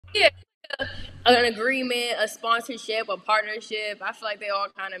Yeah, an agreement, a sponsorship, a partnership. I feel like they all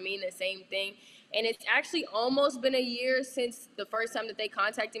kind of mean the same thing. And it's actually almost been a year since the first time that they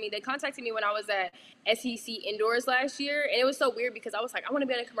contacted me. They contacted me when I was at SEC Indoors last year. And it was so weird because I was like, I want to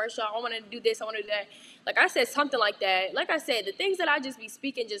be in a commercial. I want to do this. I want to do that. Like I said, something like that. Like I said, the things that I just be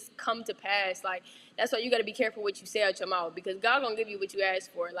speaking just come to pass. Like, that's why you got to be careful what you say out your mouth because God going to give you what you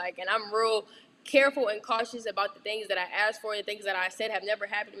ask for. Like, and I'm real careful and cautious about the things that I asked for. The things that I said have never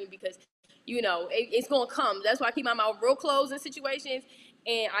happened to me because it's gonna come. That's why I keep my mouth real closed in situations,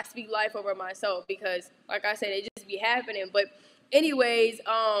 and I speak life over myself because, like I said, it just be happening. But, anyways,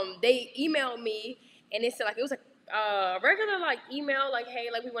 they emailed me, and it said like it was like a regular like email, like hey,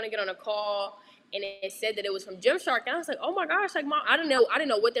 like we want to get on a call, and it said that it was from Gymshark, and I was like, oh my gosh, like mom, I didn't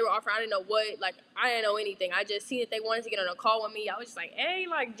know what they were offering, I didn't know what, like I didn't know anything. I just seen that they wanted to get on a call with me. I was just like, hey,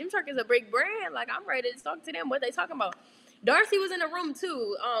 like Gymshark is a big brand, like I'm ready to talk to them. What they talking about? Darcy was in the room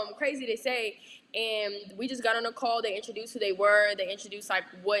too. Crazy to say, and we just got on a call. They introduced who they were. They introduced like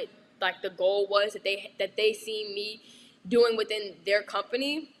what like the goal was that they seen me doing within their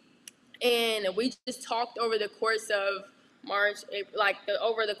company, and we just talked over the course of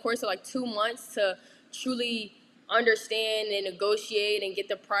over the course of like 2 months to truly understand and negotiate and get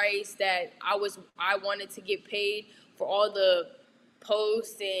the price that I wanted to get paid for all the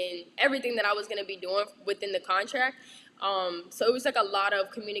posts and everything that I was going to be doing within the contract. So it was like a lot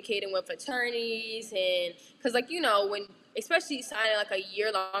of communicating with attorneys, and because like when especially signing like a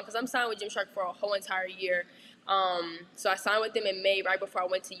year long, because I'm signed with Gymshark for a whole entire year. So I signed with them in May right before I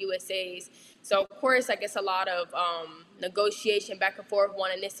went to USA's. So of course I guess a lot of negotiation back and forth,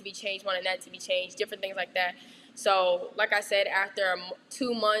 wanting this to be changed, wanting that to be changed, different things like that. So like I said, after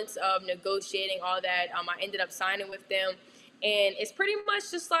 2 months of negotiating all that, I ended up signing with them, and it's pretty much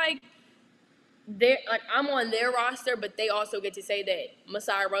just like they like I'm on their roster, but they also get to say that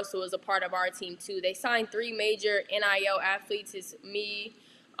Masai Russell is a part of our team too. They signed three major NIL athletes. It's me,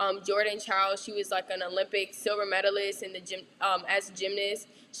 Jordan Charles. She was like an Olympic silver medalist in the gym as a gymnast.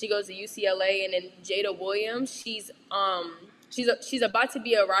 She goes to UCLA, and then Jada Williams. She's about to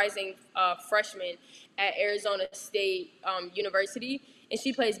be a rising freshman at Arizona State University, and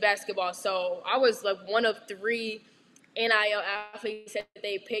she plays basketball. So I was like one of three NIL athletes that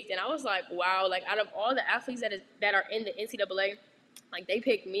they picked, and I was like, wow, like out of all the athletes that are in the NCAA, like they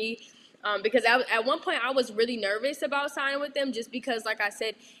picked me. Because at one point I was really nervous about signing with them, just because, like I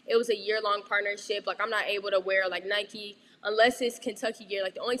said, it was a year-long partnership. Like I'm not able to wear like Nike unless it's Kentucky gear.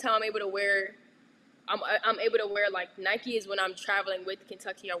 Like the only time I'm able to wear like Nike is when I'm traveling with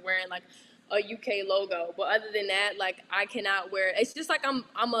Kentucky or wearing like a UK logo. But other than that, like I cannot wear. It's just like I'm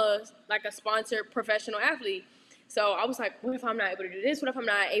a sponsored professional athlete. So I was like, what if I'm not able to do this? What if I'm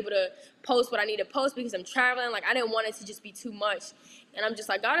not able to post what I need to post because I'm traveling? Like I didn't want it to just be too much. And I'm just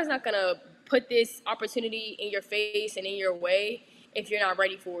like, God is not gonna put this opportunity in your face and in your way if you're not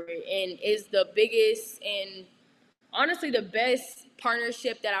ready for it. And it's the biggest and honestly the best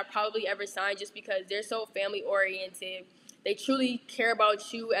partnership that I probably ever signed, just because they're so family oriented. They truly care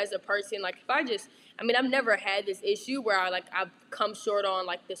about you as a person. Like if I've never had this issue where I've come short on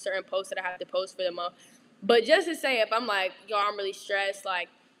like the certain posts that I have to post for the month. But just to say, if I'm like, yo, I'm really stressed, like,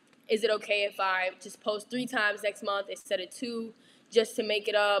 is it okay if I just post 3 times next month instead of two, just to make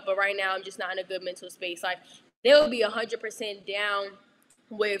it up? But right now I'm just not in a good mental space. Like they'll be 100% down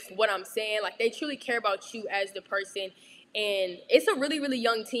with what I'm saying. Like they truly care about you as the person, and it's a really really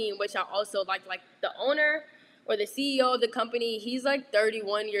young team, which I also like. Like the owner or the CEO of the company, he's like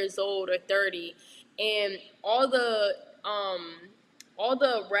 31 years old or 30, and all the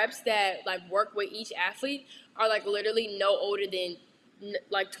reps that like work with each athlete are like literally no older than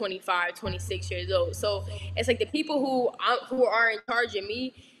like 25, 26 years old. So it's like the people who are in charge of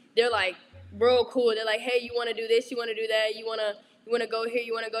me, they're like real cool. They're like, hey, you want to do this, you want to do that, you want to go here,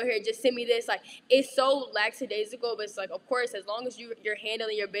 you want to go here, just send me this. Like it's so lackadaisical, but it's like, of course, as long as you're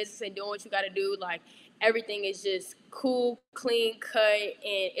handling your business and doing what you got to do, like everything is just cool, clean cut,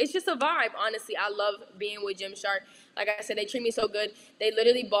 and it's just a vibe. Honestly, I love being with Gymshark. Like I said, they treat me so good. They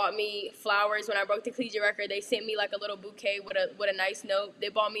literally bought me flowers when I broke the collegiate record. They sent me like a little bouquet with a nice note. They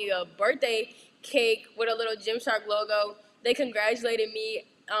bought me a birthday cake with a little Gymshark logo. They congratulated me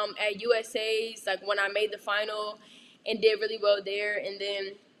at USA's, like when I made the final and did really well there. And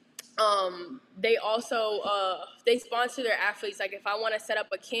then they also they sponsor their athletes. Like if I want to set up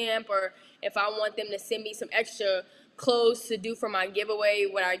a camp, or if I want them to send me some extra clothes to do for my giveaway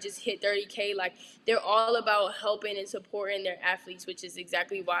when I just hit 30K, like they're all about helping and supporting their athletes, which is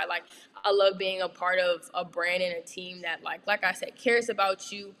exactly why I love being a part of a brand and a team that like I said cares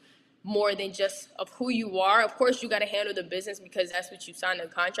about you more than just of who you are. Of course, you got to handle the business because that's what you signed a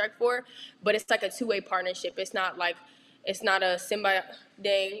contract for. But it's like a two-way partnership. It's not like it's not a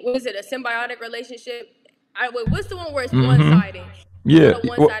what is it? A symbiotic relationship? What's the one where it's one-sided? It's Yeah. not a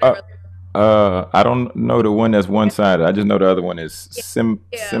one-sided relationship. I don't know the one that's one sided. I just know the other one is Yeah, sim.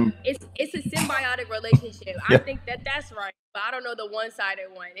 it's a symbiotic relationship. I Yeah. think that that's right, but I don't know the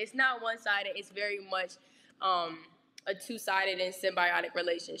one-sided one. It's not one-sided. It's very much um, a two-sided and symbiotic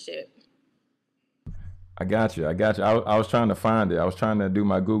relationship. I got you. I got you. I was trying to find it. I was trying to do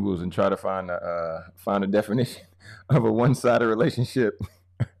my Googles and try to find a definition of a one sided relationship,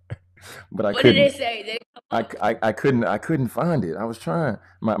 but I What did couldn't. it say? Did it come up? I couldn't find it. I was trying.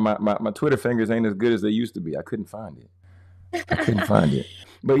 My Twitter fingers ain't as good as they used to be. I couldn't find it. I couldn't find it.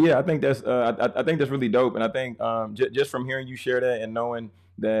 But yeah, I think that's I think that's really dope, and I think just from hearing you share that and knowing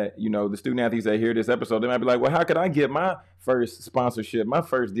that the student athletes that hear this episode, they might be like, well, how could I get my first sponsorship, my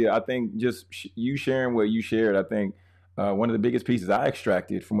first deal? I think just you sharing what you shared, I think one of the biggest pieces I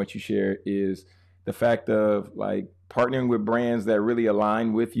extracted from what you shared is the fact of like partnering with brands that really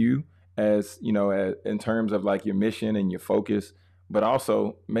align with you as in terms of like your mission and your focus, but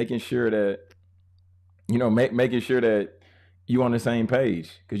also making sure that making sure that you on the same page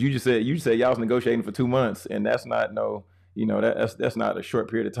because you just said y'all was negotiating for 2 months and that's not no that's not a short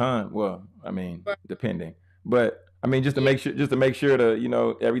period of time. Well, I mean, depending, but I mean Yeah, just to make sure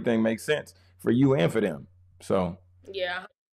that everything makes sense for you and for them. So yeah,